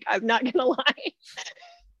this week. I'm not going to lie.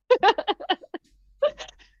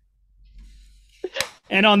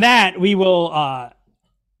 And on that, we will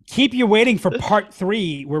keep you waiting for part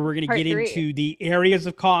 3, where we're going to get into the areas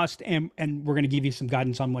of cost, and we're going to give you some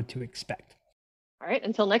guidance on what to expect. All right,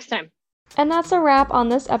 until next time. And that's a wrap on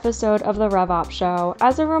this episode of the RevOps Show.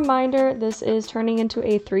 As a reminder, this is turning into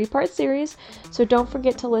a 3-part series, so don't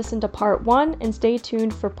forget to listen to part 1 and stay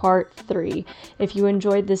tuned for part 3. If you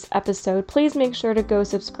enjoyed this episode, please make sure to go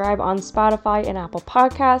subscribe on Spotify and Apple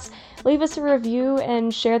Podcasts, leave us a review,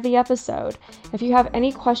 and share the episode. If you have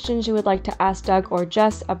any questions you would like to ask Doug or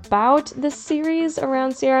Jess about this series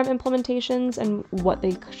around CRM implementations and what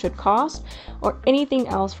they should cost, or anything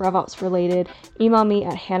else RevOps related, email me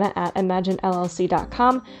at hannah@imagine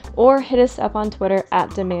reimaginellc.com or hit us up on Twitter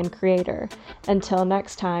at Demand Creator. Until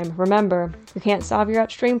next time, remember, you can't solve your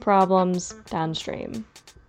upstream problems downstream.